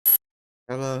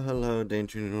Hello, hello,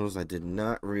 Danger Noodles. I did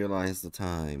not realize the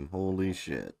time. Holy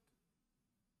shit.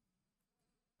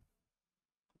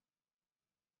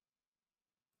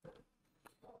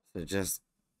 So just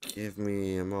give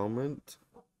me a moment.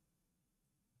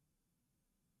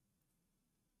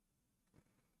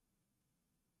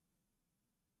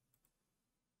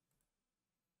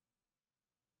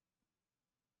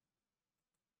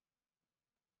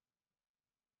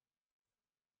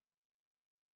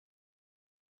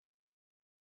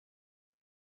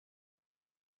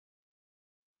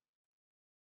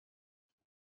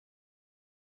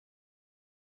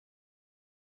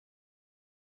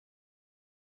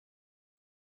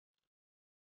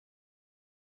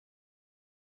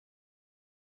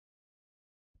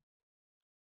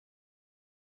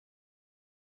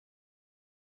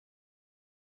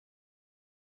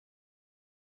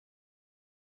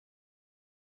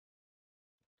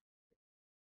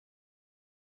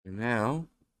 And now,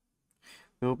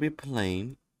 we'll be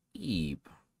playing Eve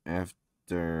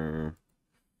after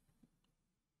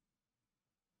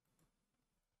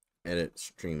edit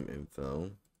stream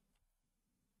info.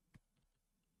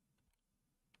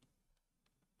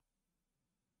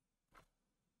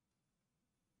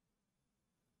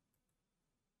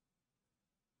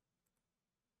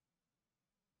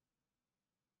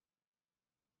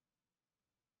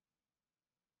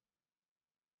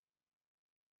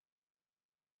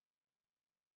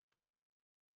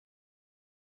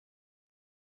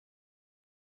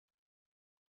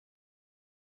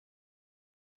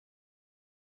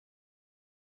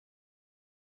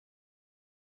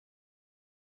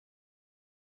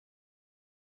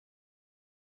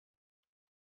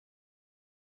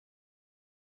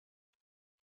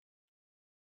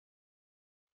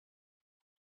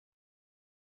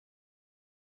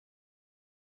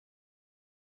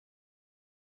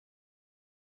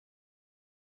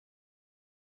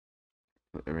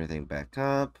 Put everything back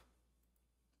up.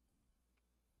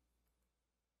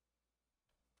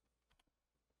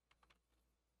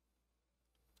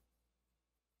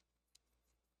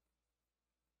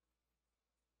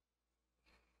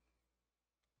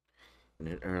 In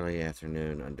an early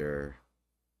afternoon under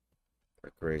a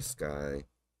gray sky.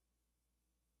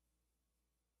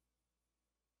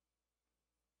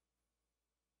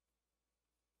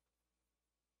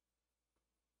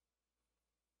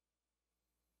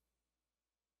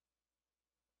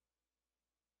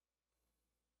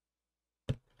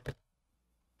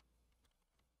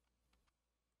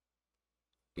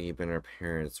 Eve and her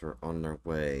parents were on their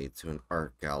way to an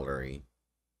art gallery.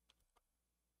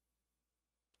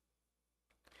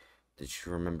 Did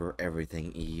you remember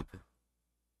everything, Eve?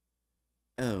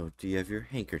 Oh, do you have your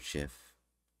handkerchief?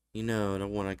 You know, the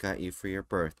one I got you for your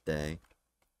birthday.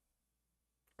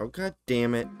 Oh, god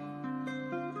damn it.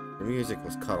 The music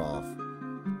was cut off.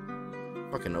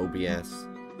 Fucking OBS.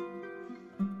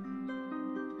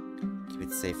 Keep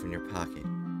it safe in your pocket,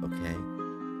 okay?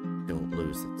 Don't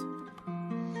lose it.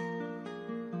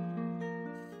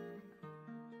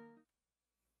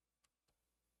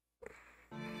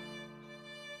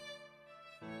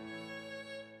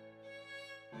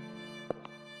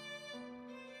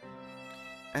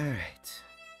 Alright.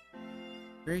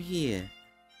 We're here.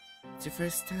 It's your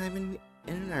first time in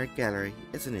an art gallery,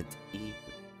 isn't it, Eve?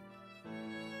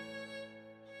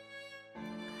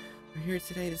 We're here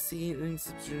today to see an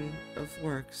exhibition of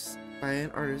works by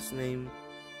an artist named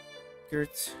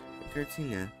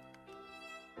Gertina.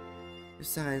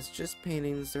 Besides just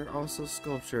paintings, there are also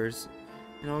sculptures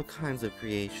and all kinds of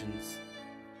creations.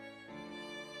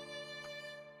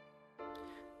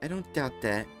 I don't doubt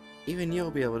that. Even you'll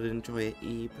be able to enjoy it,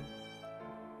 Eve.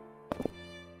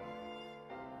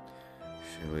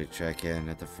 Should we check in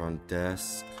at the front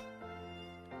desk?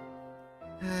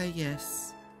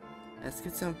 Yes. Let's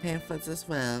get some pamphlets as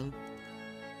well.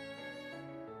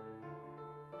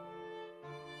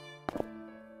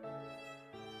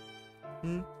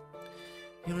 You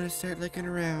want to start looking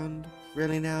around?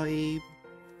 Really now, Eve?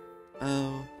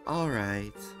 Oh,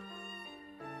 alright.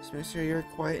 Just make sure you're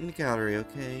quiet in the gallery,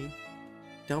 okay?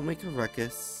 Don't make a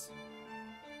ruckus.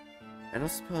 I don't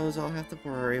suppose I'll have to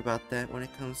worry about that when it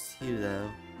comes to you, though.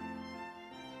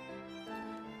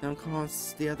 Don't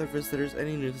cause the other visitors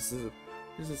any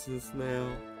nuisance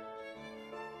now.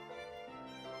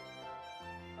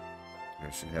 I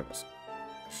should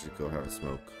go have a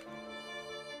smoke.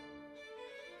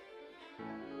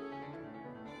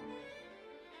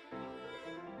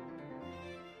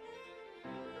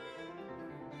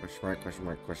 Question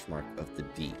mark of the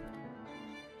deep.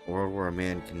 A world where a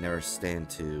man can never stand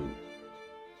to.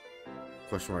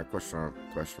 Question mark.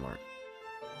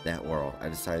 That world. I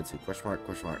decided to question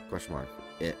mark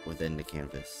it within the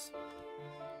canvas.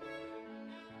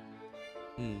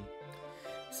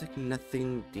 It's like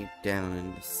nothing deep down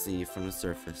in the sea from the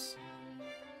surface.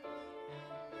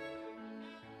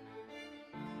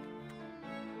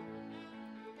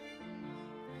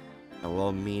 A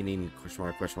well-meaning question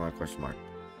mark, question mark, question mark.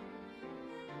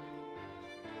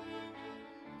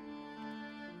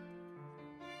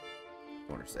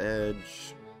 Corner's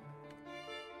edge.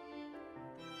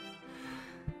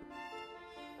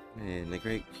 Man, the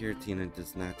great Giratina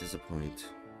does not disappoint.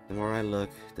 The more I look,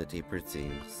 the deeper it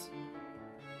seems.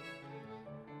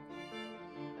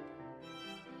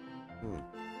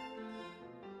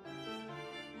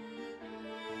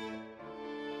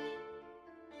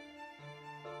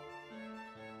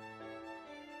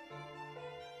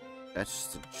 That's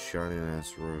just a giant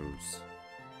ass rose.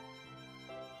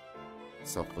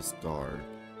 Selfless guard.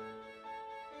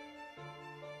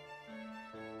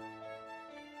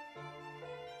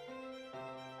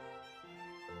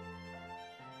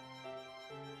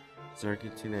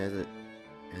 Zargantuna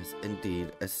is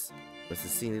indeed was a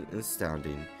scene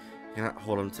astounding. Cannot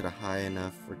hold him to the high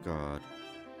enough for God.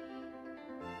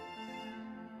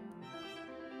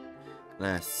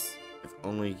 Alas, if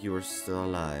only you were still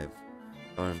alive,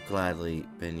 I would have gladly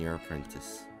been your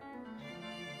apprentice.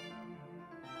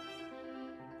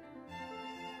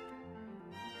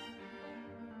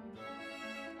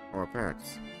 Or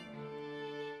parents.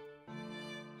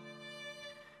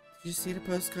 Did you see the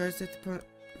postcards at the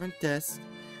front desk?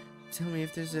 Tell me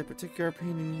if there's a particular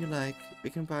painting you like. We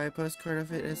can buy a postcard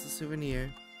of it as a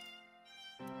souvenir.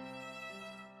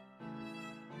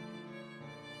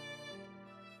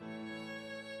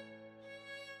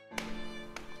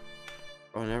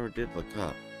 Oh, I never did look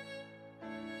up.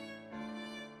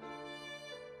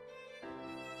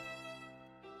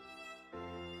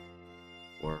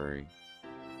 Worry.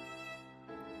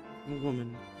 A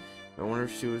woman. I wonder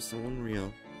if she was someone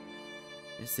real.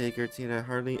 They say Gertina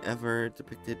hardly ever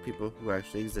depicted people who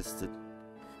actually existed.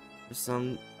 But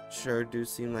some sure do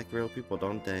seem like real people,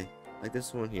 don't they? Like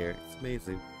this one here. It's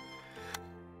amazing.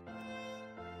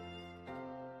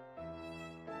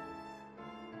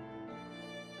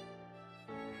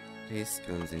 Taste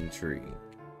guns and tree.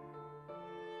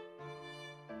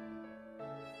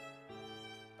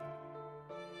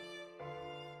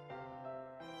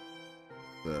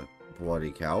 The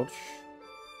bloody couch.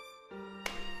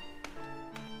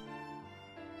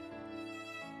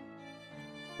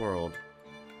 World.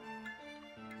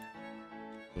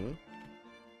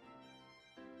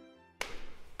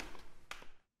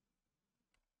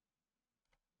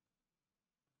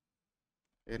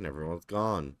 And everyone's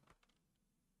gone.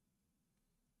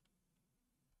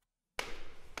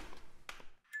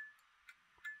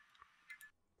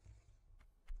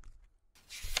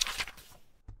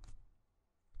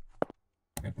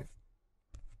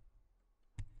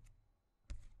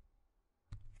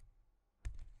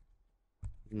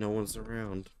 No one's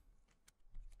around.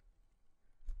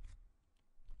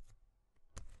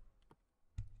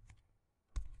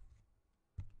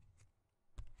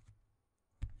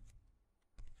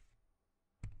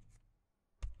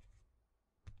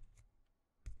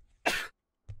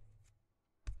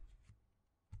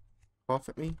 Cough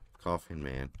at me? Coughing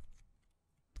man.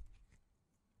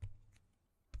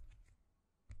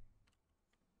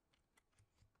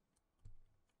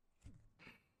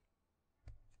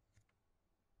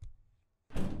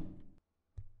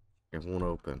 It won't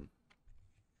open.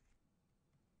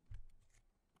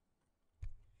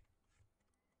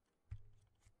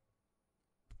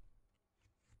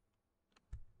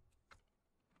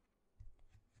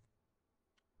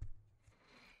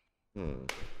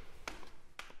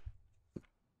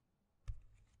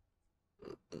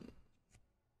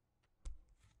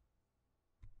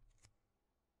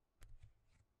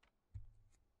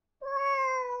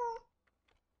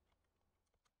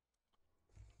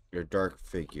 Your dark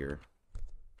figure.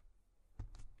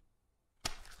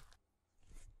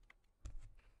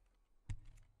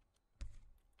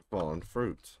 Fallen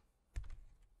fruit.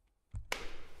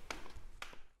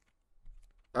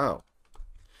 Oh.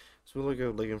 So we'll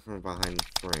go looking from behind the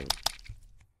frame.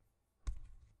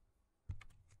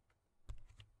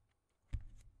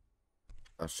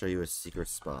 I'll show you a secret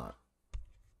spot.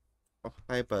 Oh,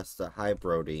 hi Busta. Hi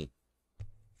Brody.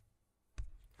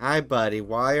 Hi buddy.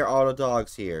 Why are all the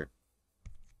dogs here?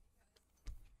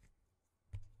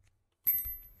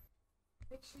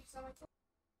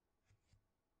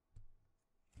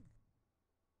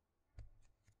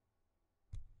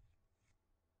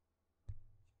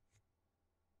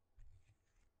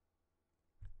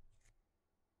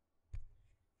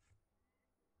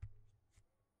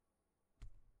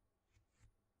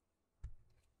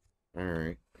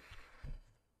 Alright.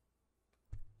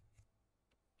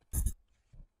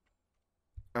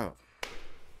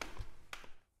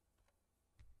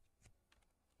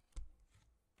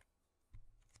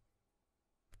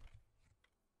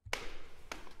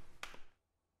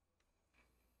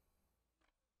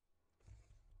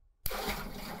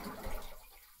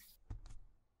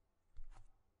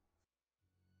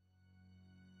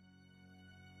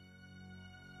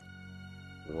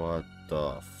 What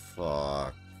the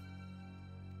fuck?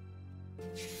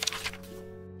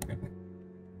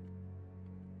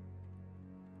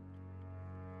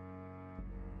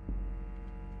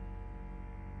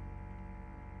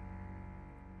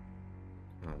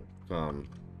 Oh, come.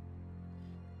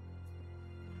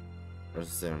 Where's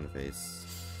the sound face?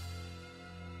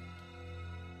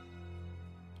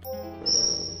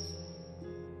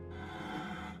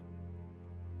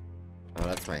 Oh,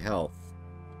 that's my health.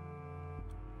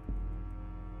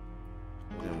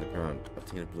 On the ground.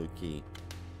 Obtain a blue key.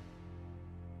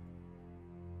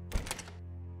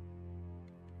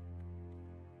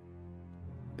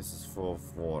 This is full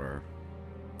of water.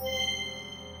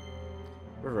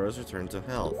 The rose returned to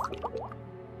health.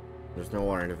 There's no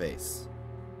water in the vase.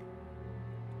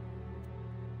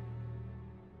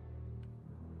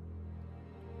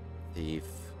 Thief.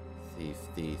 Thief,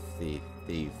 thief, thief,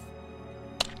 thief.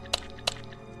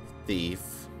 Thief.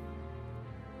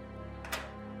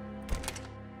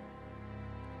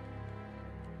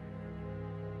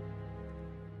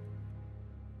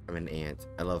 I'm an ant.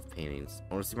 I love paintings.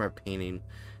 I want to see my painting,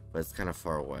 but it's kind of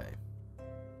far away.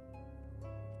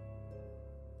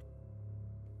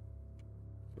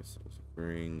 This is a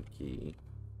green key.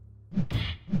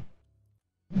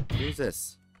 Who's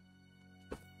this?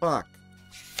 Fuck.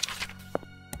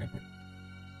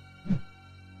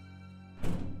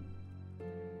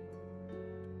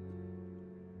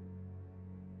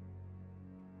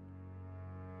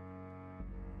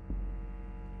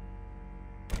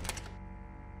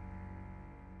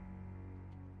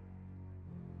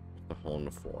 The hole in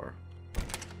the floor.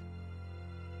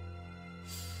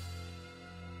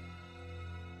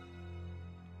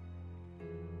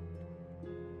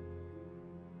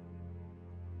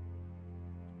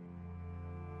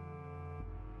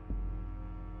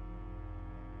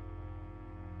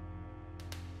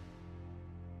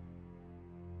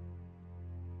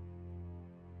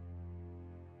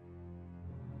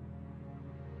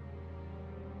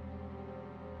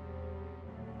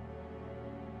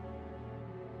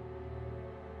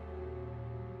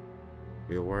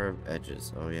 Be aware of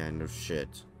edges. Oh yeah, no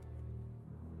shit.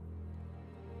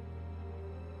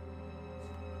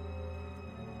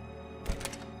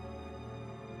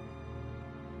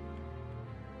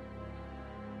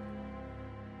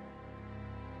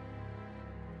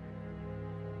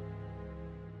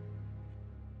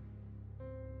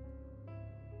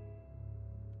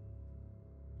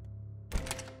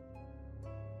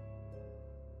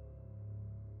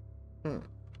 Hmm.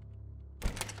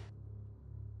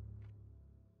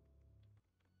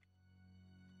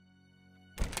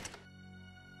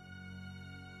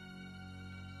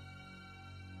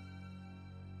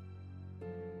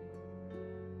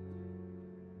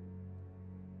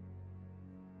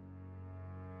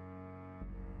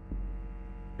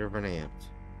 You're an ant.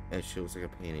 And she looks like a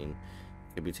painting.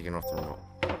 Could be taken off the wall.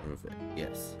 Remove it.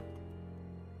 Yes.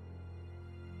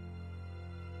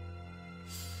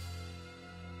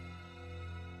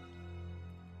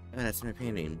 Oh, that's my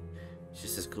painting. It's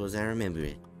just as cool as I remember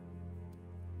it.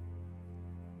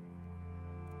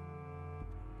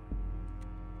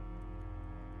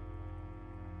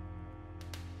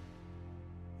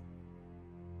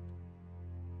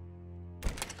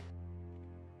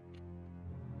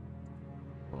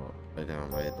 Oh, lay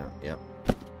down, lay it down. Yep.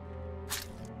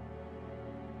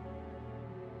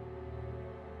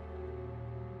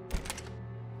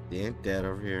 The ant dead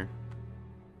over here?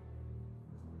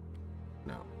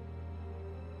 No.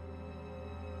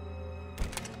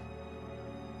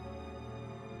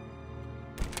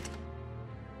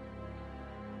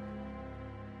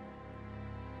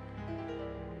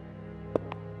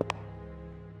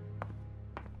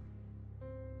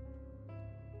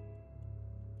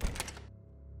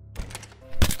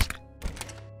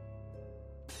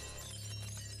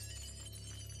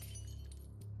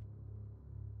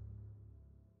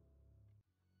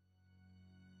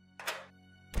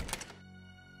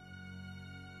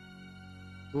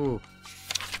 Ooh.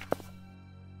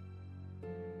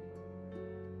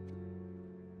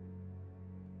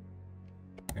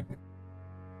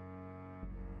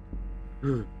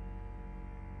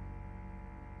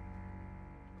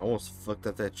 Almost fucked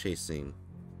up that chase scene.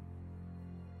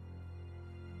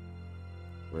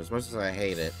 But as much as I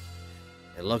hate it,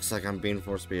 it looks like I'm being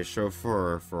forced to be a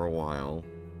chauffeur for a while.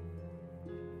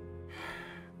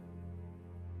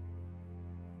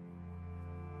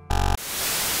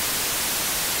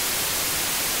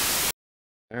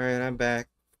 Alright, I'm back,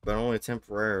 but only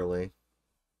temporarily.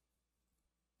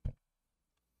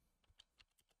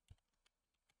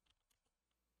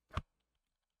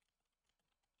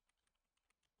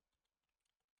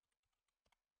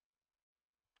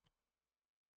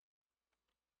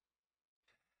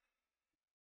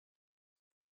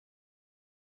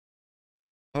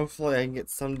 Hopefully I can get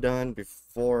some done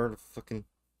before the fucking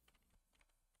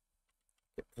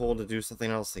get pulled to do something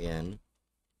else again.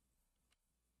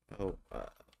 Oh,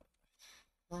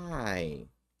 hi.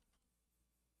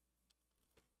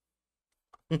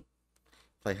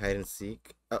 Play hide and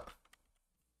seek. Oh,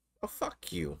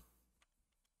 fuck you.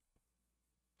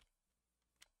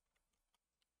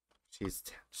 She's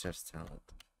chef's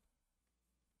talent.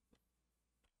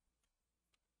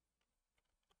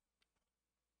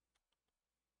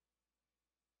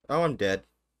 Oh, I'm dead.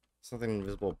 Something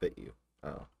invisible bit you.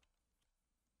 Oh.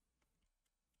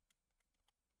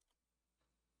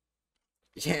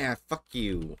 Yeah, fuck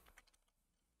you.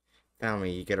 Found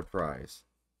me, you get a prize.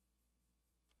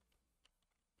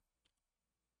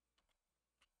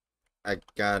 I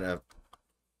got a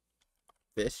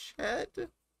fish head?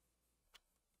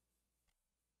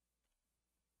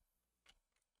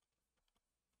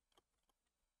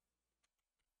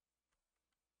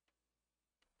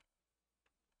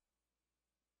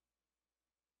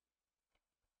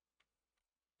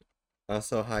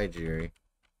 Also, hi, Jerry.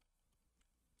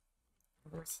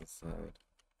 What's inside?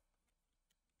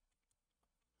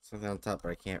 Something on top, but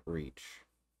I can't reach.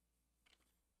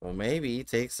 Well, maybe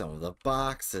take some of the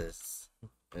boxes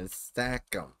and stack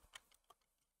them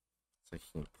so you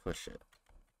can push it.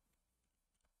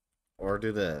 Or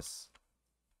do this.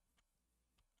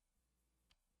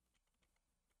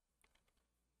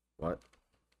 What?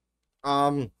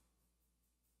 Um.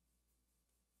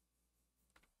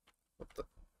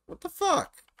 What the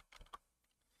fuck?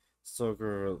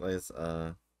 Stoker is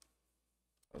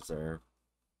what's there?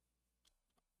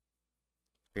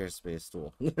 Pierce space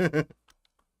tool.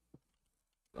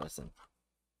 Listen.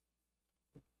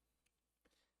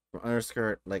 From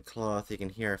underskirt like cloth, you can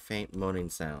hear a faint moaning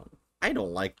sound. I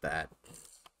don't like that.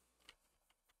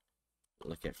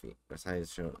 Look at feet. That's how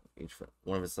he's shown each foot.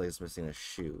 One of his legs missing a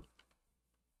shoe.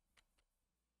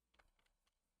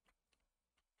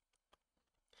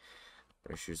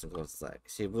 Wear shoes and clothes inside.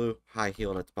 See blue, high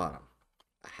heeled at the bottom.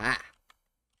 Aha!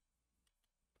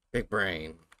 Big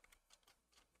brain.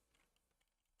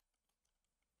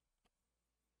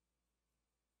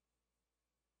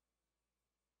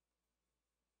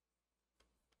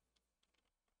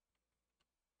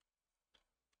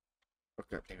 Oh,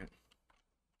 god damn it.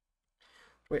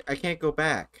 Wait, I can't go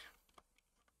back.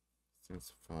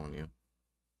 Since following you.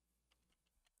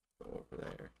 Go over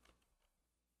there.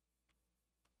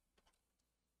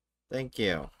 Thank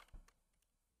you.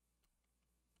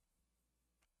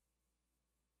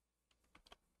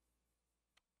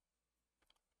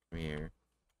 Come here.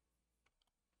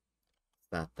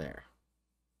 It's not there.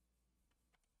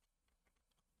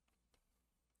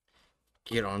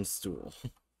 Get on stool.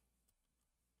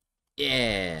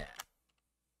 Yeah.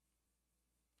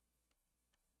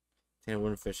 Tan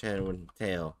wooden fish head and wooden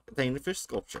tail. Tan fish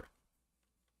sculpture.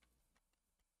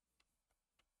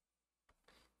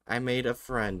 I made a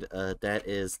friend. That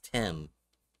is Tim.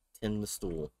 Tim the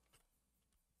stool.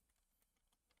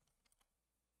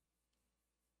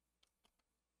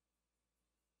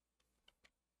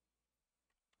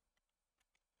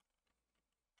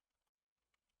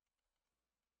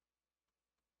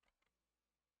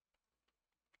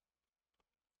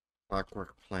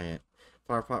 Clockwork plant.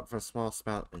 Flower pot for a small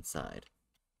spout inside.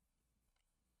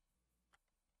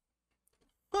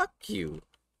 Fuck you.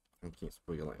 I keep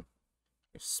squiggling.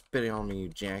 You're spitting on me, you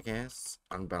jackass.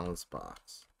 Unbalanced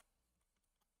box.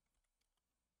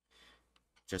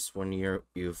 Just when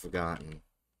you've forgotten.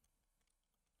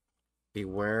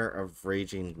 Beware of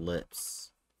raging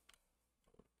lips.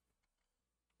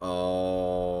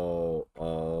 Oh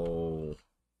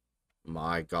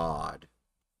my god.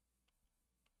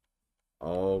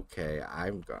 Okay,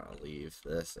 I'm gonna leave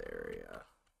this area.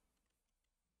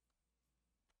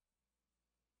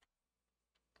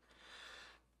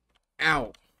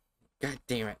 Ow! God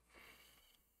damn it.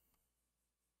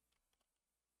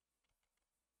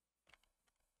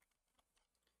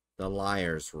 The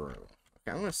liar's room.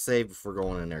 Okay, I'm gonna save before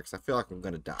going in there because I feel like I'm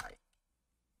gonna die.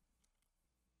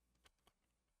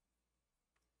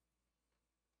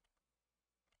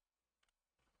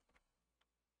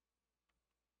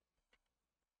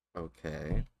 Okay.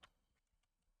 Let's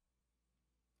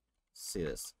see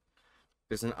this.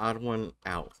 There's an odd one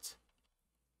out.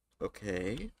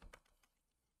 Okay.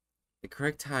 The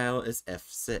correct tile is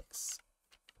F6.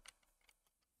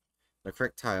 The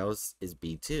correct tile is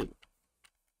B2.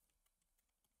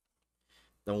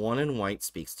 The one in white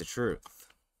speaks the truth.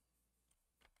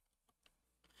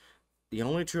 The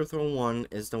only truthful one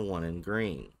is the one in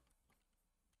green.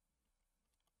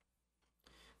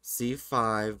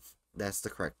 C5, that's the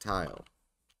correct tile.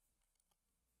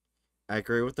 I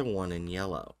agree with the one in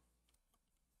yellow.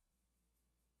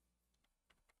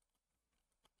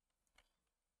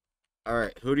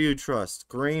 Alright, who do you trust?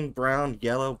 Green, brown,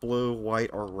 yellow, blue, white,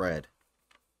 or red?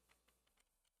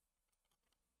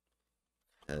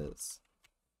 Because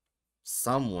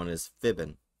someone is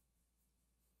fibbing.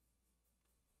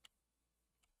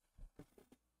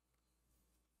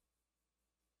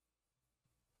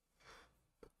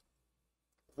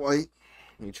 White.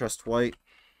 You trust white?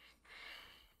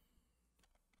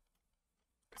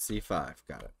 C5.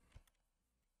 Got it.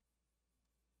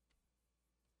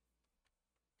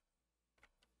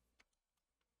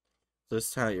 So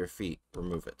just tie your feet.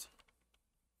 Remove it.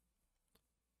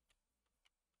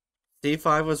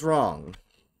 C5 was wrong.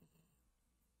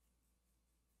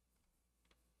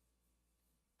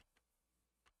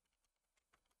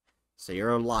 So you're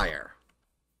a liar.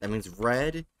 That means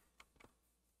red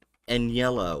and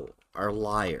yellow are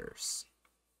liars.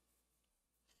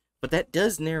 But that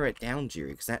does narrow it down,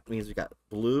 Jerry, because that means we got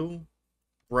blue,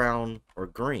 brown, or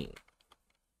green.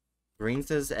 Green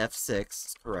says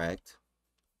F6, correct.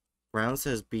 Brown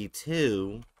says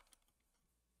B2.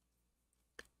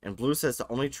 And blue says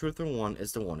the only truthful one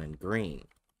is the one in green.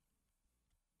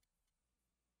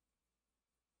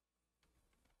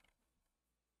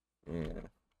 Yeah.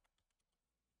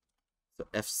 So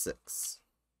F6.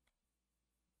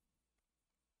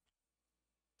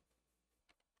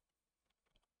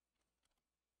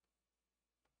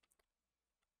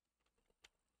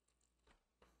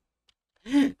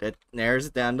 That narrows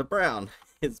it down to brown.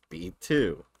 It's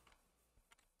B2.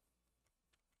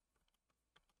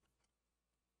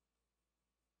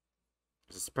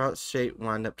 The sprout shape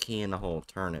wind up key in the hole.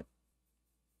 Turn it.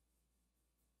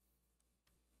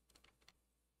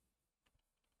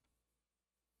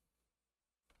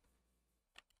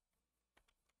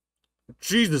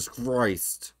 Jesus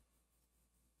Christ.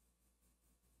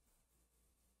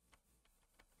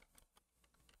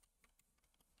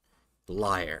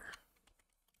 Liar.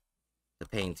 The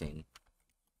painting.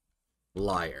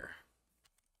 Liar.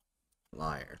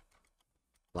 Liar.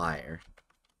 Liar.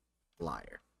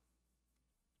 Liar.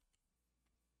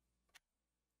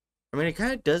 I mean, it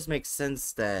kind of does make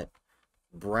sense that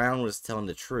brown was telling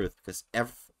the truth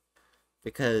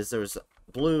because there was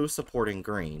blue supporting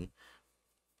green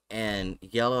and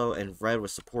yellow and red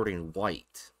was supporting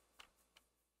white.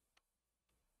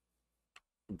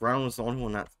 Brown was the only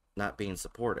one not being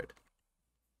supported.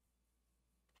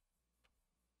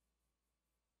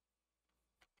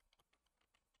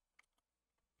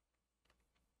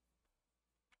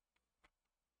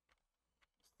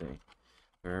 Let's see.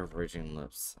 Pair of raging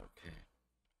lips. Okay.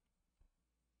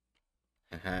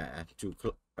 Haha,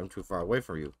 I'm too far away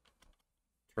from you.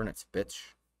 Turn it,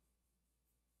 bitch.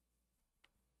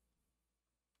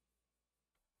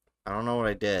 I don't know what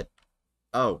I did.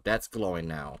 Oh, that's glowing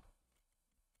now.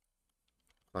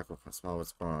 Like I smell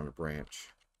what's going on the branch.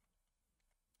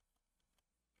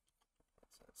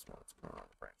 Smell what's going on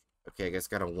the branch. Okay, I guess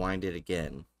gotta wind it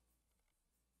again.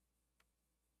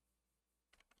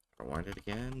 Gotta wind it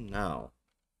again? No.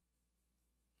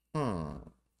 Is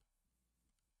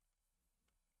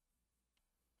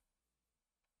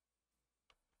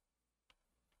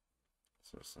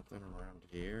there something around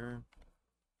here?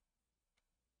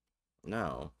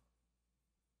 No.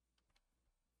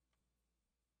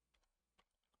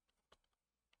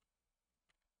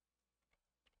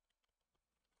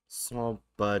 Small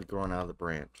bud growing out of the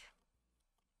branch.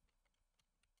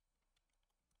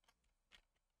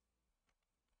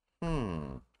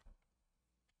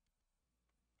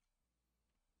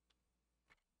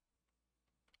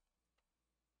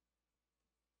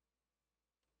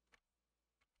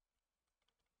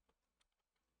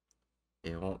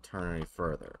 It won't turn any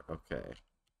further. Okay.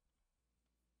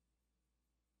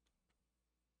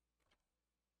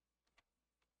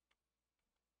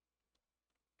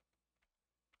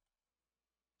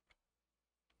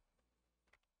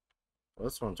 Well,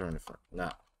 this won't turn any further.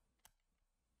 No.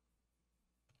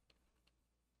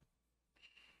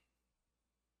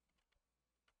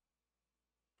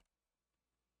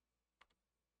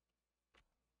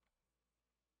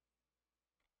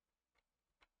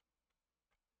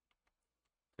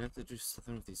 Do I have to do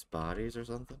something with these bodies or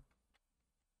something?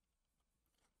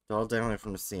 Fall down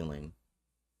from the ceiling.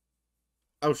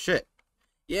 Oh shit!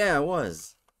 Yeah, it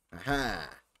was! Aha!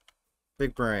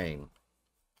 Big brain.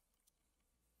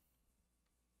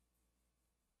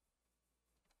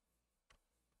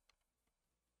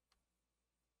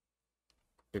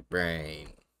 Big brain.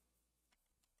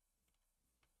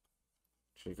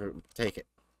 Should go take it.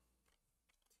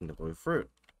 The blue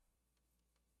fruit.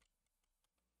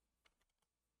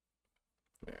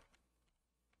 Yeah.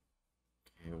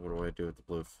 Okay, what do I do with the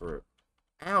blue fruit?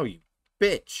 Ow, you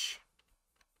bitch!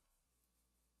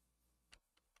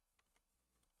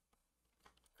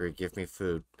 Hurry, give me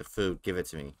food. The food, give it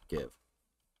to me. Give.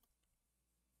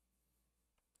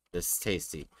 This is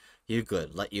tasty. You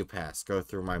good. Let you pass. Go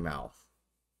through my mouth.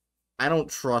 I don't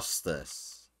trust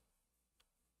this.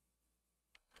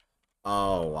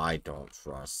 Oh, I don't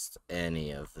trust any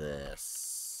of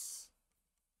this.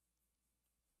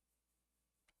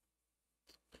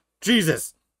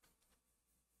 Jesus!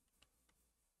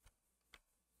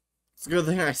 It's a good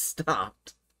thing I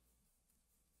stopped.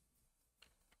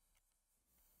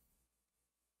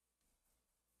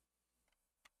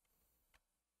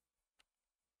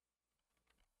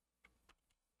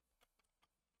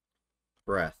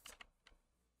 Breath.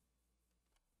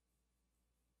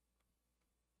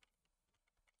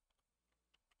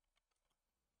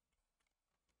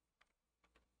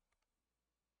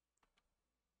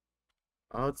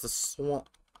 Oh, it's a swamp.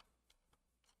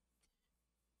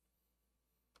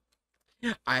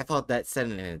 I thought that said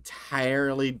an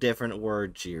entirely different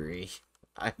word, Jiri.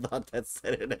 I thought that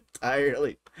said an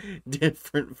entirely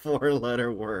different four-letter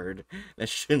word that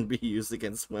shouldn't be used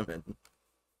against women.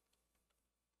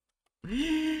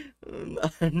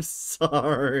 I'm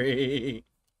sorry.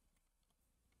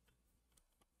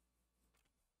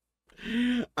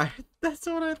 That's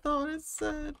what I thought it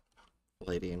said.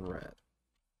 Lady in red.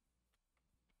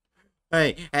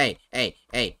 Hey, hey, hey,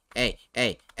 hey, hey,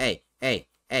 hey, hey, hey,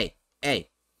 hey, hey.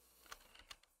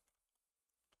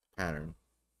 Pattern.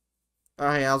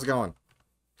 Oh, hey, how's it going?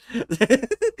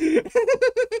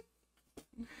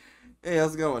 Hey,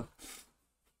 how's it going?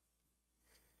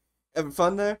 Having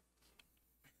fun there?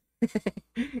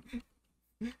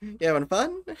 You having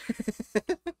fun?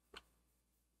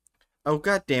 Oh,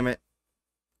 god damn it.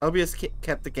 OBS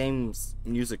kept the game's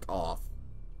music off.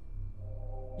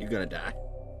 You're gonna die.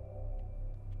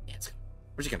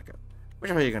 Where's you gonna go? Which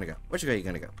way are you gonna go? Which way are you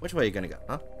gonna go? Which way are you gonna go?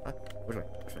 Huh? Huh? Which way?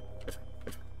 Which way? Which way?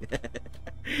 Which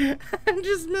way? I'm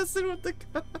just messing with the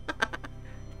car.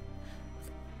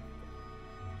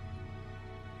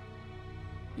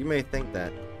 You may think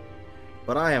that,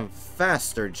 but I am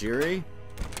faster, Jiri.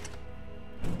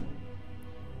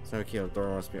 So key, the door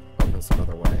must be open some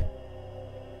other way.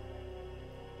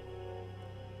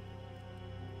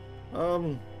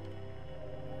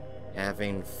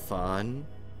 Having fun?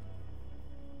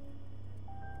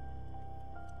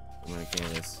 I'm gonna get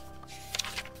this.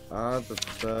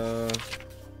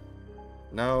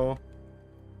 No.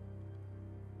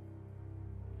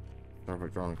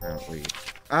 Perfect drawing can't read.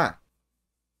 Ah!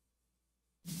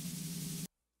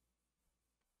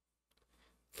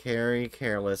 Carry,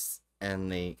 careless,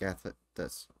 and they got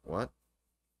this. What?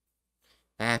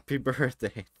 Happy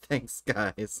birthday. Thanks,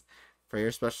 guys, for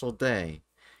your special day.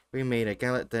 We made a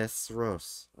galette des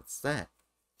roses. What's that?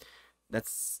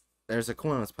 There's a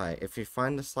coin on this pie. If you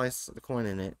find a slice of the coin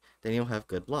in it, then you'll have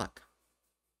good luck.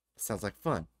 It sounds like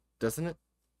fun, doesn't it?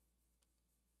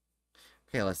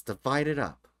 Okay, let's divide it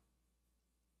up.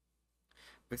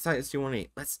 Besides, do you want to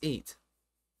eat? Let's eat.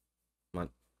 Come on.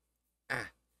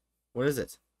 Ah, what is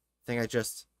it? I think I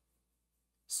just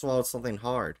swallowed something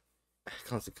hard.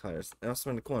 Constant colors. I also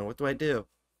found a coin. What do I do?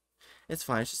 It's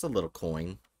fine. It's just a little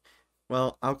coin.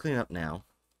 Well, I'll clean up now.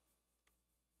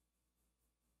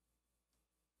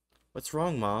 What's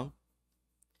wrong, Mom?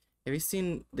 Have you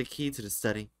seen the key to the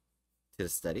study? To the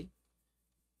study?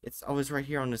 It's always right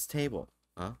here on this table.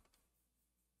 Huh?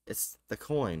 It's the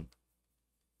coin.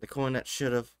 The coin that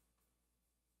should have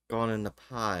gone in the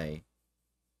pie.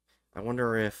 I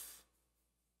wonder if...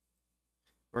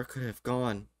 where could it have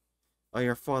gone? Oh,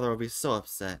 your father will be so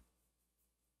upset.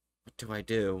 What do I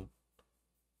do?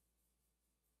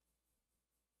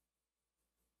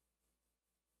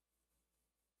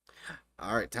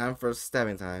 Alright, time for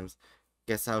stabbing times.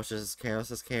 Guess I was just as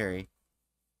careless as Carrie.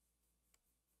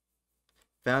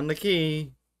 Found the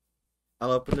key.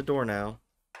 I'll open the door now.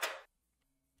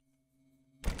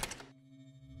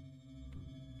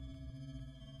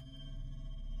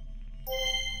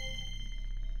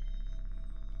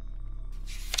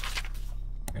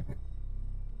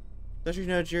 Don't you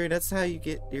know, Jerry, that's how you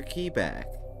get your key back.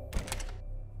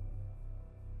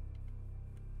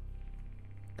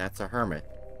 That's a hermit.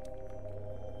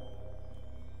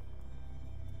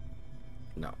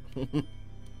 No. So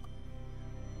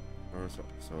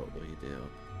what will you do?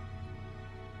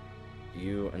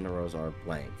 You and the rose are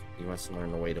blank. You must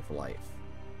learn the weight of life.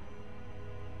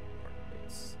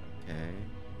 Okay.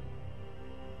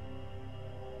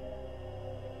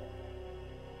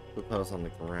 Who pose on the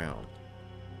ground?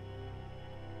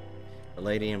 The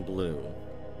lady in blue.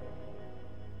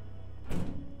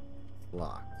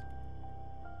 Locked.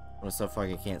 Well, so far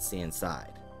you can't see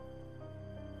inside.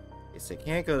 Okay, so you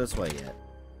can't go this way yet.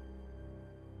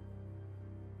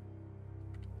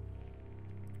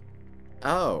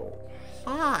 Oh,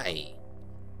 hi.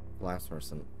 Last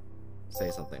person, say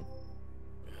something.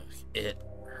 It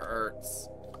hurts.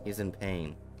 He's in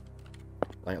pain.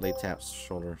 Lightly taps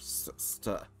shoulder. He's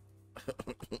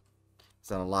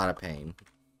in a lot of pain.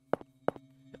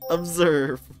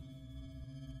 Observe.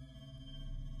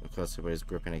 Of course, everybody's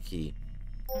gripping a key.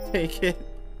 Take it.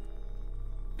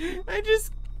 I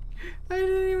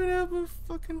didn't even have a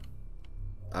fucking...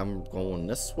 I'm going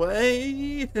this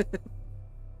way.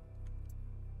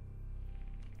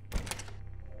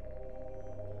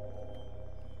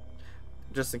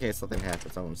 Just in case something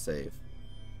happens, I want to save.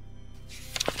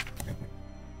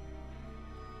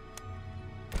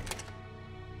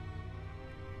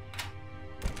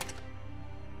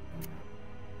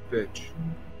 Bitch.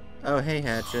 Oh, hey,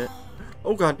 Hatchet.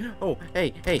 Oh, God. Oh,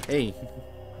 hey. Hey,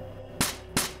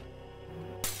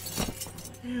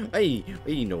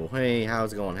 no. Hey,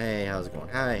 how's it going? Hey, how's it going?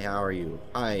 Hi, how are you?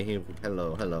 Hi, hey,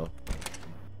 hello.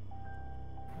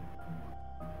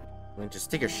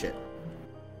 Just take your shit.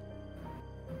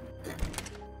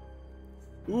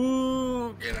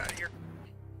 Ooh, get out of here.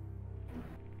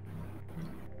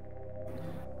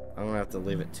 I'm gonna have to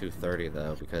leave at 2:30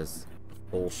 though, because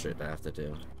of bullshit I have to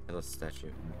do. Hello,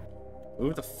 statue.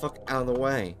 Move the fuck out of the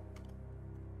way.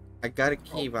 I got a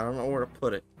key, but I don't know where to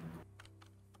put it.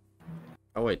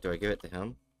 Oh wait, do I give it to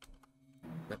him?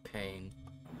 The pain.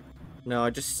 No, I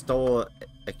just stole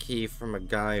a key from a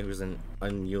guy who's in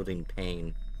unyielding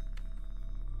pain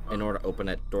in order to open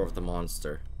that door with the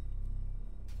monster.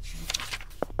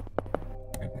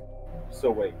 So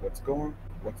wait, what's going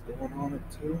on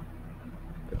at 2?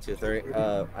 At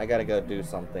 2:30? I gotta go do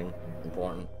something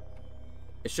important.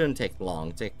 It shouldn't take long,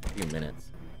 it'll take a few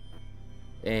minutes.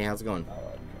 Hey, how's it going? Oh,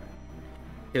 okay.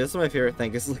 Okay, this is my favorite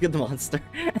thing, just look at the monster.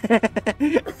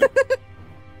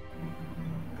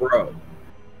 Bro.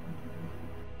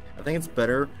 I think it's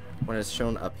better when it's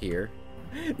shown up here.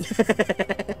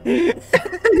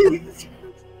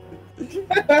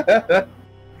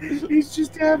 He's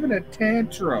just having a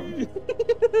tantrum.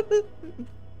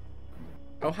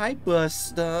 Oh, hi,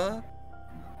 Busta.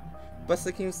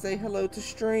 Busta, can you say hello to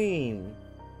stream?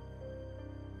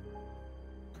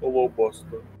 Hello,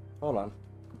 Buster. Hold on.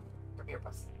 Come here,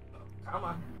 Busta. Come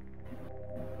on.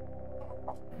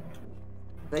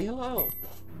 Say hello.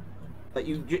 But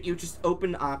you just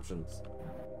open options.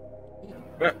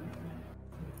 Is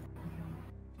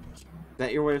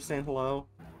that your way of saying hello?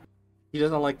 He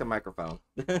doesn't like the microphone.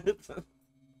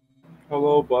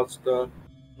 Hello, Buster.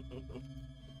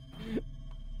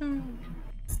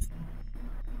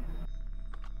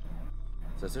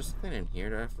 So is there something in here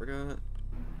that I forgot?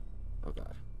 Oh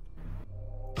god.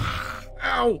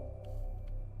 Ow!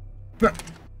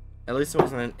 At least it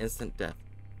wasn't an instant death.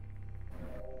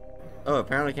 Oh,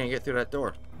 apparently I can't get through that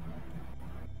door.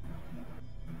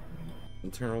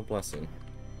 Eternal blessing.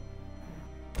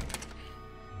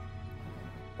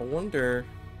 I wonder...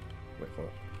 Wait, hold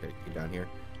on. Okay, get down here.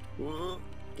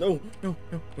 No,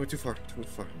 too far.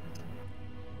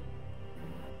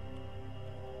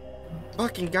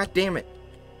 Fucking goddamn it!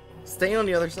 Stay on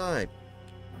the other side.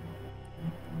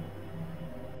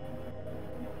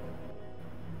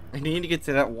 I need to get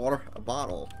to that water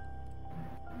bottle.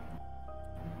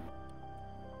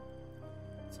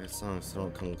 It's that song, so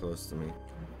don't come close to me.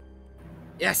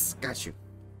 Yes, got you.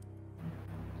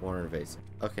 Water vase.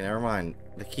 Okay, never mind.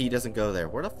 The key doesn't go there.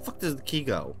 Where the fuck does the key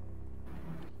go?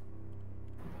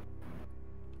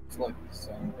 It's like the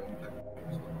song.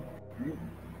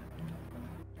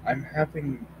 I'm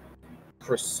having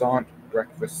croissant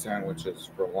breakfast sandwiches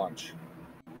for lunch.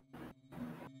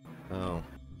 Oh.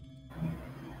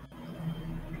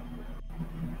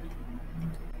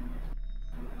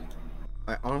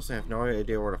 I honestly have no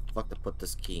idea where the fuck to put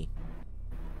this key.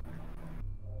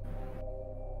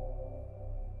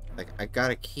 Like, I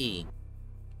got a key.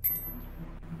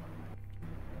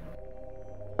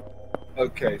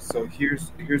 Okay, so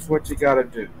here's what you gotta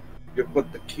do. You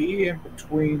put the key in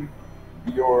between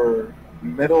your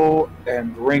middle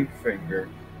and ring finger.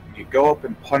 You go up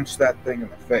and punch that thing in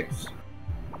the face.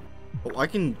 Oh, I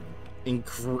can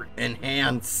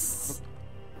enhance.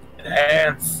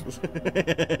 Enhance.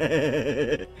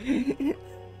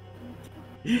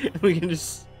 We can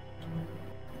just...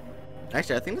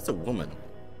 Actually, I think that's a woman.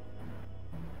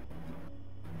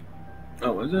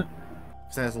 Oh, is it?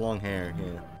 She has long hair,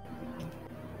 yeah.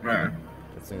 Right.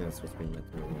 I think that's supposed to be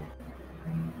meant to be a woman.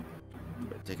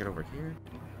 Wait, take it over here.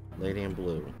 Lady in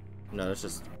blue. No, that's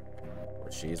just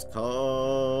what she's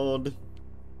called.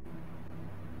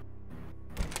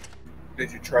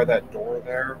 Did you try that door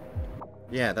there?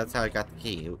 Yeah, that's how I got the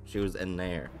key. She was in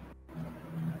there.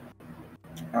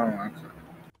 Oh, okay.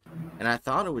 And I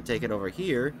thought it would take it over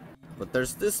here, but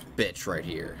there's this bitch right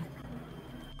here.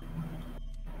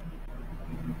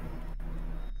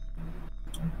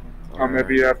 Or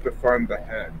maybe you have to find the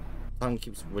head. Tongue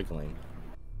keeps wiggling.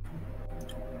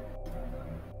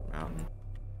 Mountain.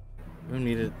 Who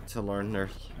needed to learn their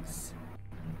keys?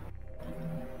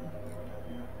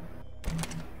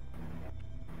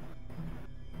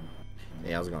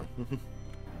 Hey, how's it going?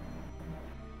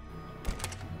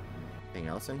 Anything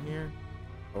else in here?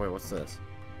 Oh wait, what's this?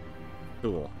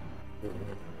 Tool.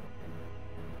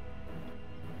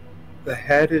 The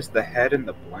head is the head in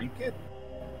the blanket?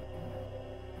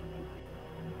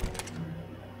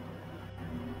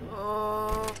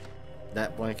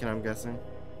 That blanket, I'm guessing.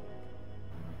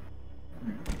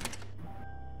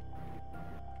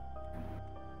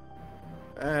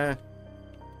 I've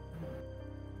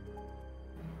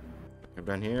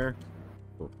done here.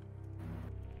 Oh.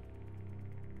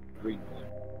 Green.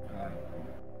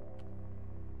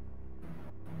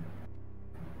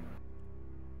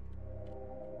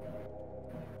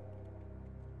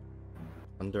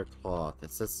 Undercloth.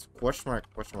 It says question mark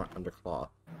undercloth.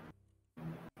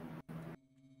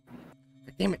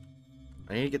 Damn it!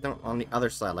 I need to get them on the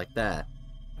other side like that.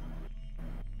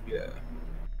 Yeah.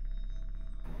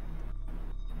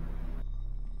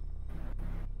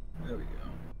 There we go.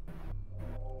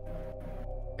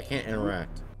 I can't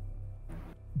interact.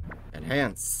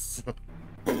 Enhance.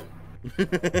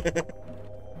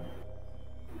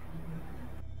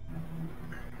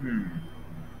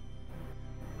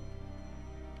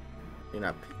 You know,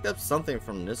 I picked up something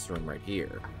from this room right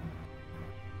here.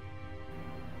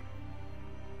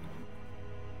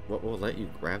 What will let you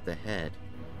grab the head?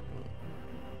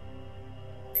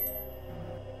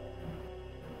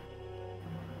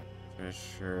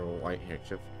 Treasure, white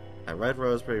handkerchief. A red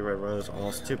rose, pretty red rose,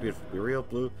 almost too beautiful to be real.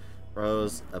 Blue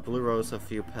rose, a blue rose, a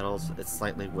few petals. It's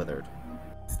slightly withered.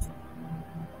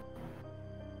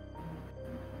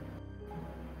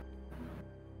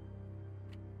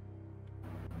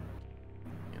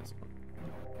 Yes.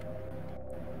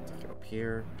 Take it up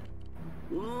here.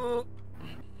 Ooh.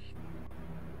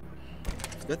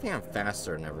 It's a good thing I'm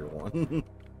faster than everyone.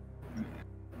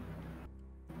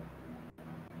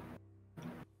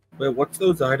 Wait, what's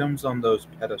those items on those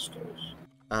pedestals?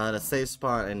 The save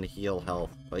spot and heal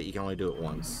health, but you can only do it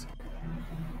once.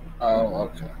 Oh,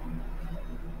 okay.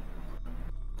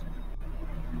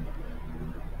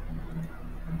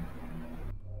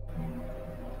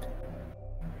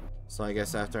 So I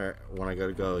guess after, when I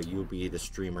go, you'll be the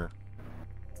streamer.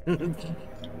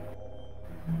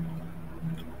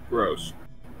 Gross.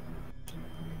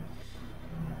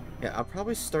 Yeah, I'll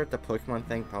probably start the Pokemon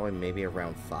thing probably maybe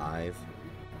around 5.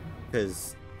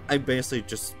 Because I basically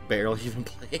just barely even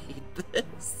played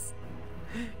this.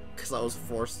 Because I was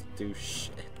forced to do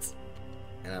shit.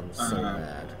 And I'm so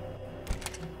mad.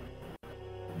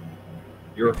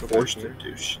 You're forced to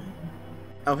do shit.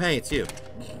 Oh, hey, it's you.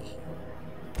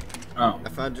 Oh. I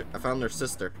found their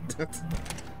sister.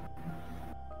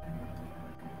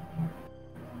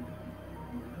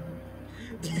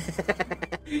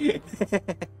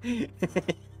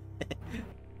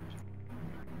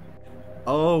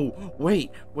 Oh,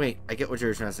 wait, I get what you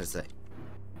were trying to say.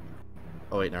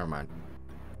 Oh, wait, never mind.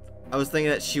 I was thinking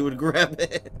that she would grab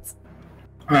it.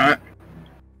 Alright.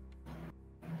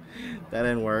 That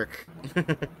didn't work.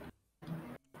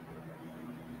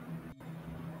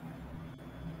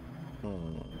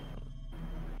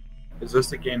 Is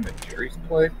this a game that Jerry's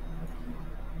played?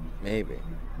 Maybe.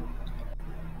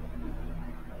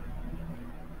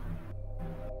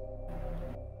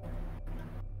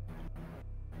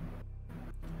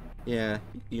 Yeah,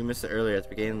 you missed it earlier at the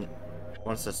beginning.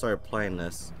 Once I started playing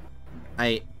this,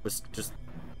 I was just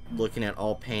looking at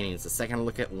all paintings. The second I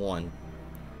look at one,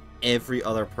 every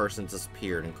other person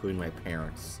disappeared, including my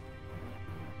parents.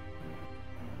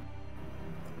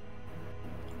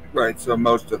 Right, so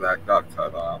most of that got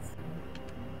cut off.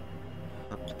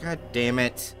 God damn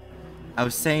it. I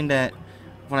was saying that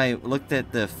when I looked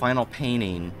at the final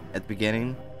painting at the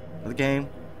beginning of the game.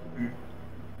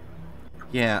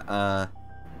 Yeah,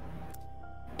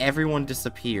 everyone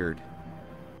disappeared.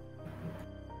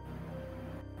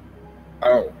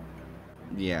 Oh.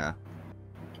 Yeah.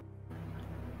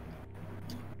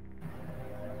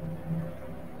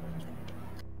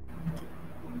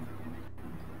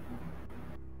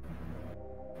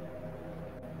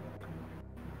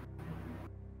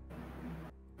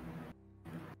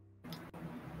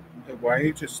 Why are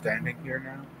you just standing here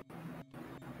now?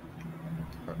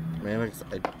 Maybe because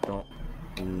I don't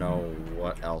know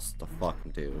what else to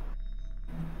fucking do.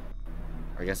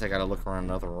 I guess I gotta look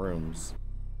around other rooms.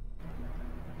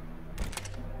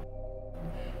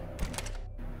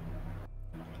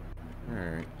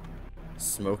 Alright.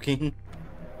 Smoking.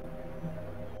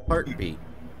 Heartbeat.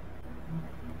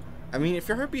 I mean, if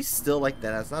your heartbeat's still like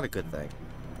that, that's not a good thing.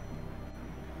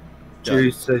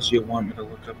 Jerry says you want me to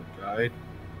look up a guide.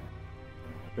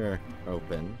 Sure.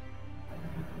 Open.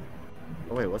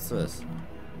 Oh wait, what's this?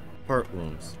 Heart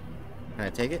wounds. Can I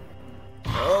take it?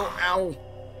 Oh, ow!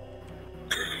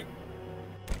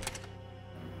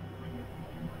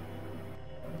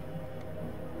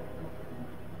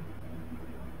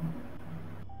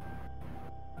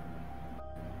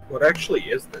 What actually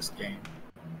is this game?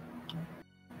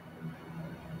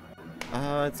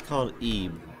 It's called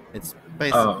Ebe. It's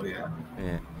basically... Oh, yeah.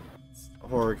 Yeah. It's a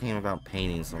horror game about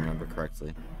painting, so I remember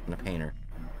correctly. And a painter.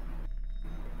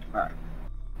 Alright.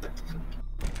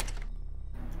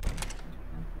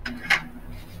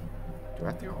 Do I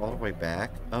have to go all the way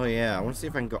back? Oh yeah, I want to see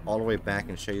if I can go all the way back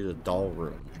and show you the doll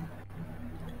room.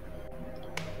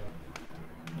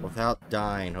 Without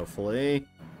dying, hopefully.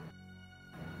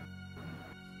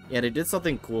 Yeah, they did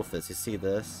something cool with this. You see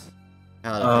this?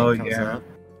 How the thing comes up?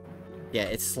 Yeah,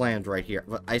 it slammed right here.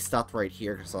 I stopped right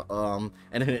here, cause, and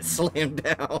then it slammed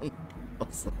down.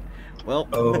 Well.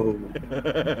 Oh.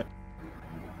 Okay,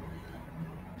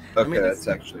 I mean, that's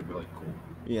actually really cool.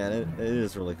 Yeah, it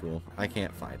is really cool. I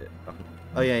can't find it.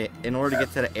 Oh yeah, in order to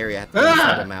get to the area, I have to go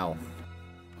inside the mouth.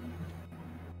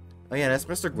 Oh yeah, that's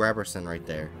Mr. Grabberson right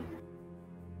there.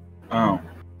 Oh.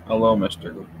 Hello,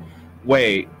 Mr.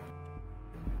 Wait.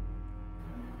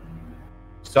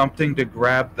 Something to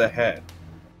grab the head.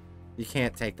 You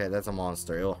can't take that. That's a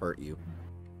monster. It'll hurt you.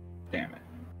 Damn it.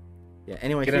 Yeah,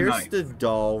 anyway, Get a here's knife. the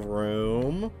doll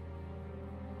room.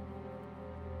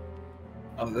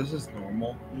 Oh, this is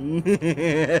normal. This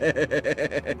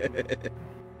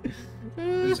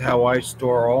This is how I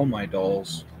store all my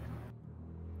dolls.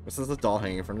 This is a doll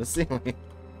hanging from the ceiling.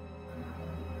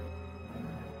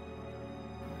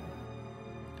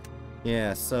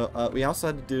 Yeah, so we also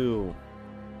had to do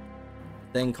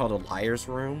a thing called a liar's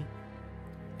room.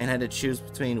 And had to choose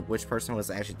between which person was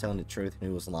actually telling the truth and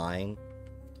who was lying.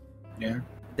 Yeah.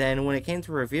 Then when it came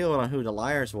to reveal on who the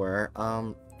liars were,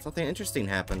 something interesting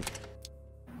happened.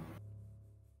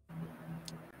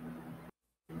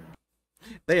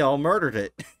 They all murdered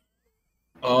it.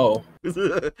 Oh.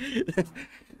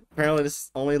 Apparently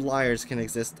only liars can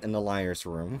exist in the liar's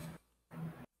room.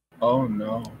 Oh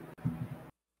no.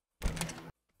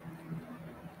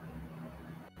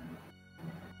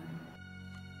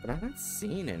 But I'm not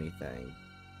seeing anything.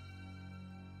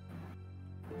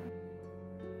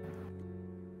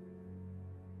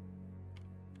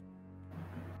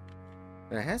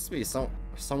 And it has to be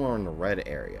somewhere in the red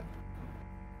area.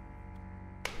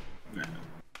 No.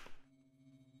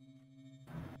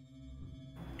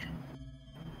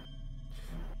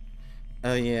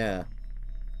 Oh yeah.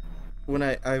 When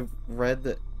I read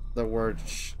the word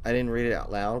I didn't read it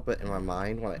out loud, but in my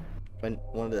mind when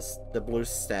one of the blue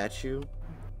statue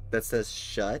that says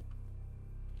shut,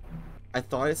 I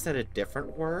thought it said a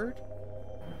different word.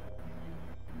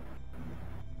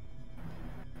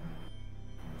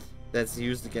 That's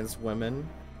used against women.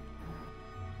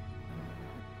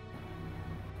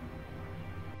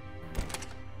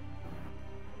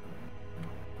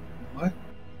 What?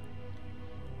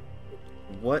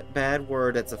 What bad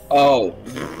word that's a... Oh.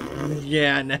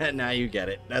 Yeah, now you get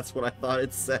it. That's what I thought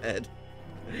it said.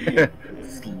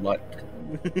 Slut.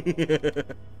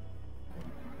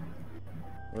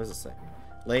 What does it say?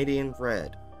 Lady in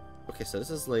red. Okay, so this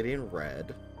is Lady in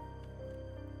red.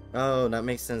 Oh, that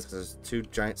makes sense because there's two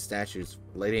giant statues.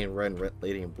 Lady in red and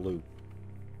Lady in blue.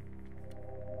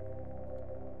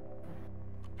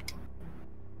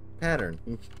 Pattern.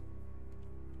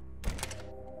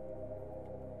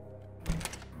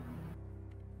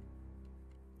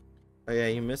 Oh yeah,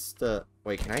 you missed the...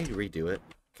 Wait, can I redo it?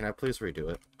 Can I please redo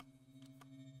it?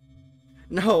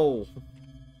 No!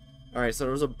 Alright, so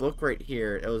there was a book right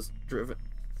here. It was driven...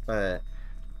 that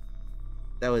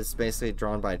was basically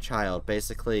drawn by a child.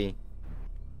 Basically,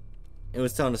 it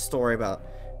was telling a story about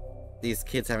these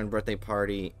kids having a birthday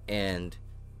party, and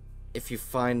if you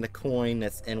find the coin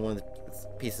that's in one of the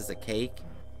pieces of cake,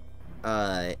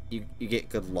 you get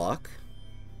good luck.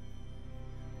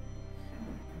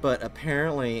 But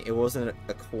apparently, it wasn't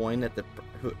a coin that the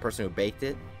person who baked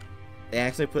it. They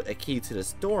actually put a key to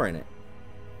this door in it.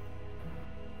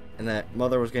 And that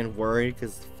mother was getting worried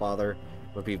because the father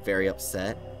would be very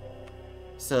upset.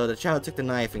 So the child took the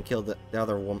knife and killed the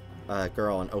other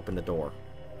girl and opened the door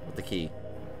with the key.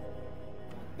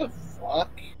 What the fuck?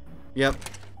 Yep.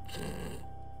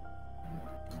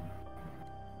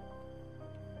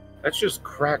 That's just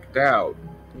cracked out.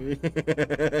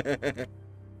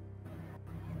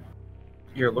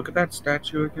 Here, look at that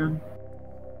statue again.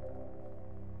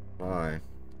 Why?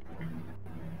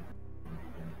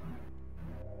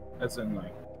 As in,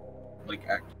 like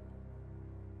act.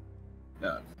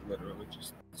 No, literally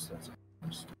just says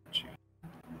statue.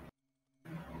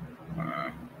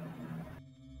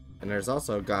 And there's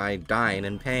also a guy dying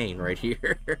in pain right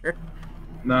here.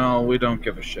 No, we don't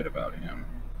give a shit about him.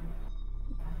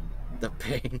 The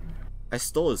pain. I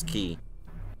stole his key.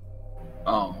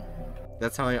 Oh.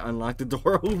 That's how I unlocked the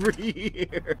door over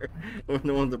here. When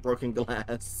the one's the broken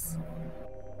glass.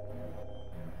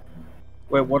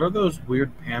 Wait, what are those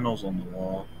weird panels on the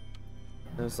wall?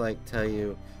 Those like tell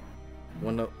you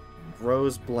when the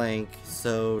rose blank,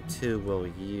 so too will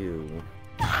you.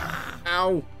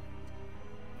 Ow!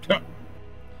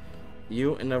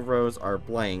 You and the rose are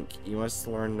blank. You must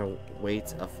learn the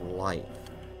weight of life.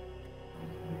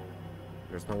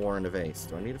 There's no water in the vase.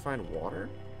 Do I need to find water?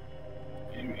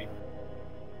 Maybe.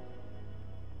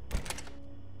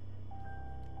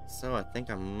 So I think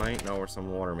I might know where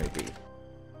some water may be.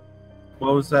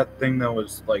 What was that thing that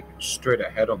was like straight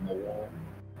ahead on the wall?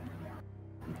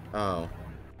 Oh.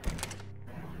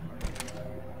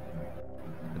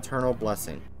 Eternal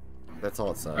blessing. That's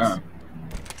all it says. I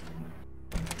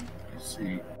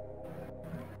see.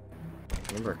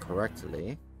 Remember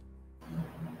correctly.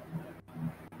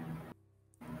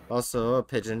 Also, a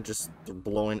pigeon just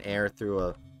blowing air through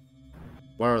a...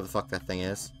 whatever the fuck that thing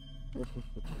is.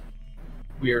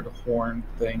 Weird horn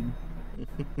thing.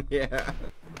 Yeah.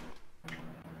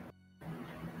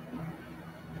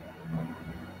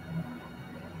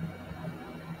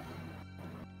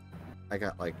 I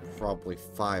got like probably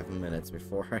 5 minutes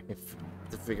before I have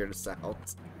to figure this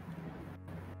out.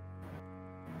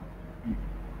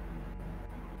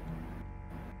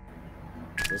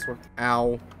 Does this work?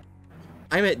 Ow.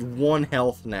 I'm at 1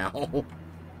 health now.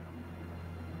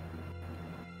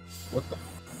 What the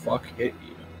fuck hit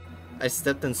you? I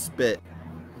stepped in spit.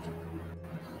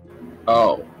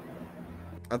 Oh.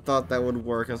 I thought that would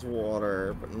work as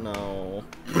water, but no.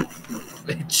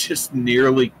 It just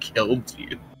nearly killed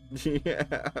you. Yeah.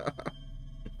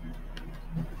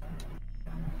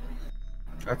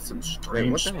 That's some Wait,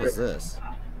 strange what the hell is this?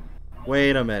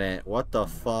 Wait a minute. What the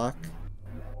fuck?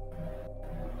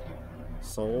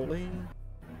 Soling?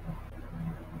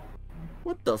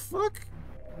 What the fuck?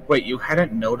 Wait, you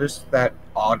hadn't noticed that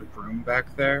odd room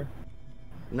back there?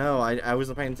 No, I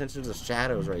wasn't paying attention to the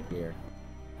shadows right here.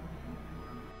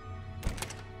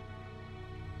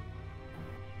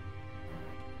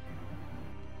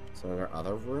 So are there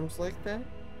other rooms like that?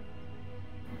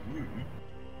 Mm-hmm.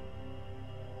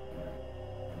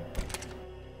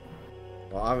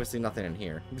 Well, obviously nothing in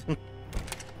here.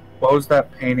 What was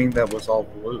that painting that was all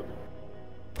blue?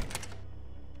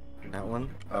 That one?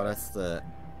 Oh, that's the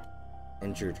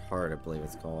injured heart, I believe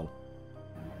it's called.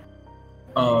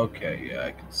 Oh, okay, yeah,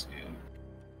 I can see it.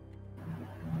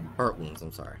 Heart wounds,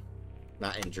 I'm sorry.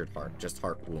 Not injured heart, just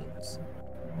heart wounds.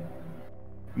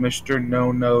 Mr.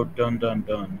 No No Dun Dun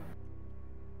Dun.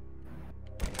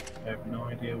 I have no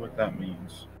idea what that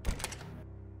means.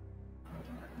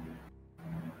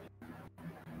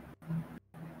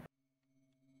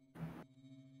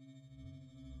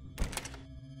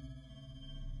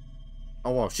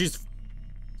 Oh, wow, she's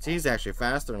actually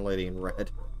faster than Lady in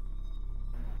Red.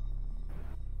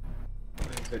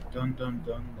 Is it dun dun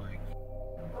dun like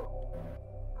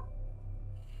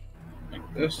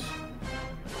this?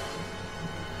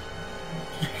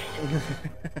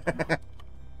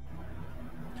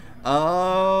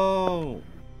 Oh!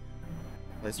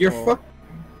 You're fuck.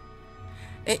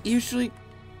 It usually...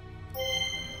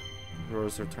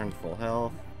 Rose returned full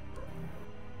health.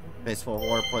 Base full of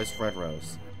water, place red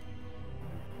rose.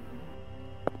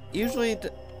 Usually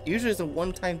it's a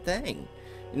one-time thing.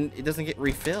 And it doesn't get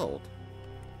refilled.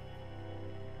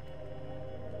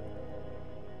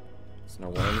 There's no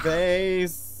one in the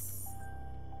vase.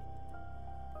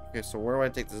 Okay, so where do I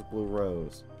take this blue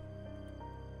rose?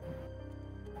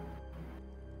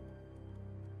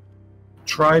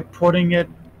 Try putting it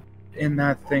in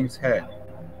that thing's head.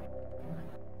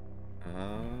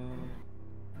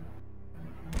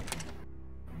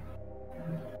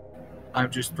 I'm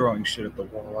just throwing shit at the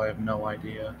wall. I have no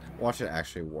idea. Watch it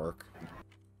actually work.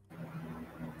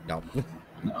 No.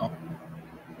 No.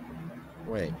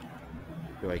 Wait.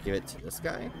 Do I give it to this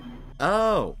guy?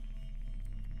 Oh!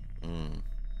 Hmm.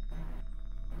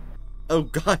 Oh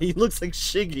god, he looks like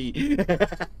Shiggy!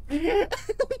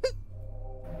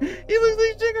 He looks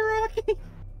like Shigaraki!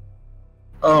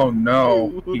 Oh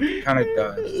no, he kind of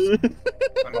does.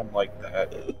 I don't like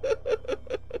that.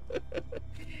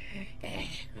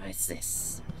 What's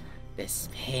this? This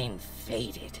pain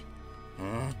faded.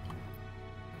 Hmm?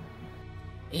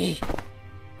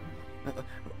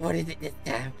 What boarded it this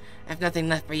time. I have nothing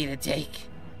left for you to take.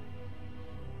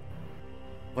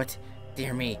 What?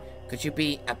 Dear me, could you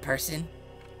be a person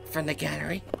from the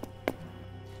gallery?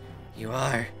 You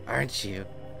are, aren't you?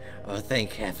 Oh,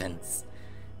 thank heavens.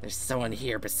 There's someone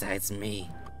here besides me.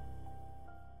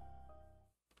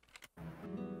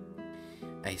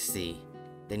 I see.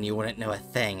 Then you wouldn't know a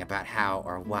thing about how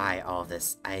or why all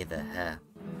this either, huh?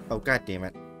 Oh, god damn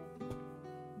it.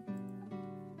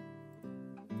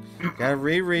 Gotta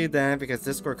reread that because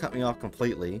Discord cut me off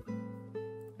completely.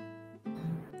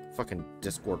 Fucking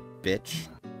Discord bitch.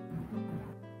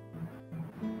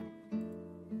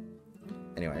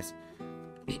 Anyways.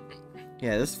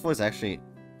 Yeah, this voice actually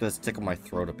does tickle my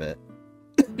throat a bit.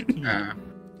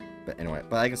 But anyway,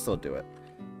 but I can still do it.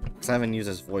 Because I haven't used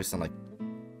this voice in like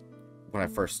when I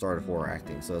first started horror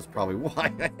acting, so that's probably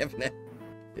why I haven't.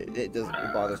 It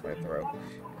bothers my throat.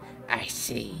 I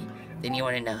see. Then you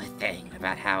want to know a thing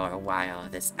about how or why all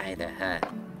this either, huh?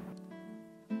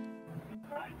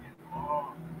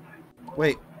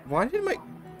 Wait, why did my...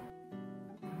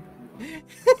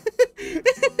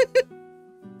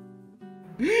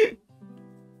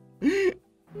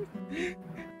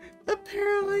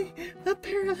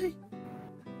 Apparently,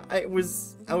 I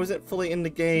wasn't fully in the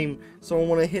game, so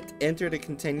when I hit enter to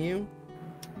continue,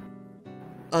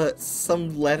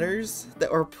 some letters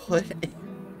that were put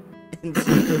into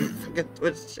the fucking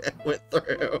Twitch chat went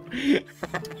through.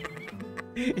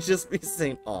 It's just me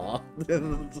saying aw.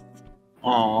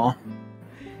 Aw.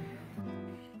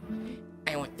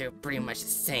 I went through pretty much the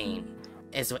same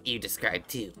as what you described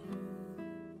too.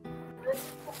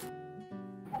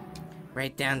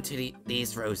 Right down to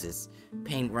these roses.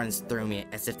 Pain runs through me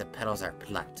as if the petals are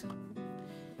plucked.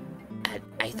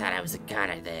 I thought I was a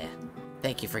goner there.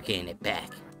 Thank you for getting it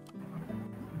back.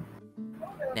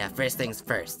 Now, first things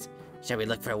first. Shall we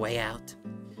look for a way out?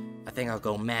 I think I'll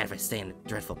go mad if I stay in a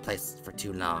dreadful place for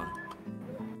too long.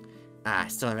 Ah, I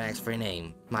still haven't asked for a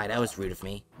name. My, that was rude of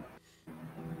me.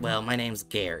 Well, my name's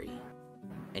Gary.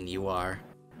 And you are?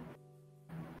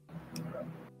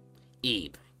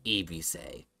 Ebe. Ebe, you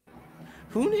say.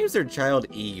 Who names their child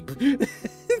Ebe?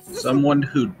 Someone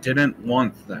who didn't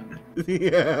want them.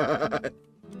 Yeah.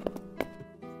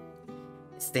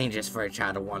 It's dangerous for a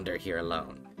child to wander here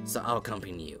alone, so I'll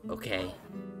accompany you, okay?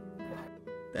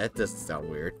 That doesn't sound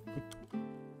weird.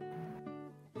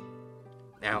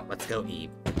 Now, let's go,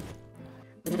 Ebe.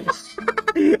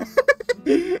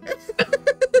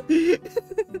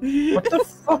 What the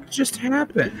fuck just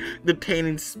happened? The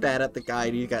painting spat at the guy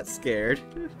and you got scared.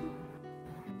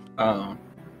 Oh.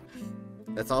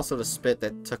 That's also the spit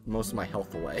that took most of my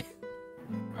health away.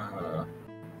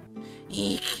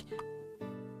 Eek.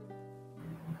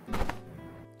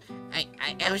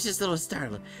 I was just a little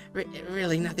startled.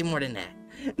 Really, nothing more than that.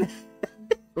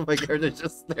 Oh my god, they're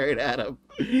just staring at him.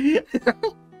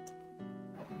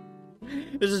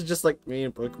 This is just like me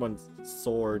and Pokemon's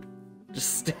sword.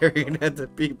 Just staring at the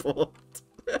people.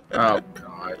 Oh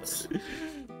god.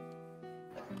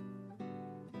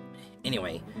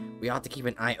 Anyway, we ought to keep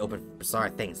an eye open for bizarre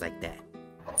things like that.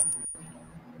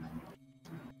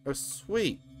 Oh,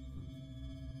 sweet.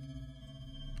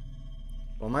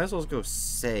 Well, might as well go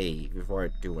save before I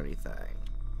do anything.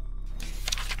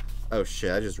 Oh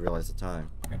shit, I just realized the time.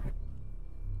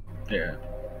 Yeah.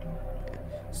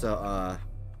 So,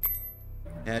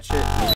 Hatchet.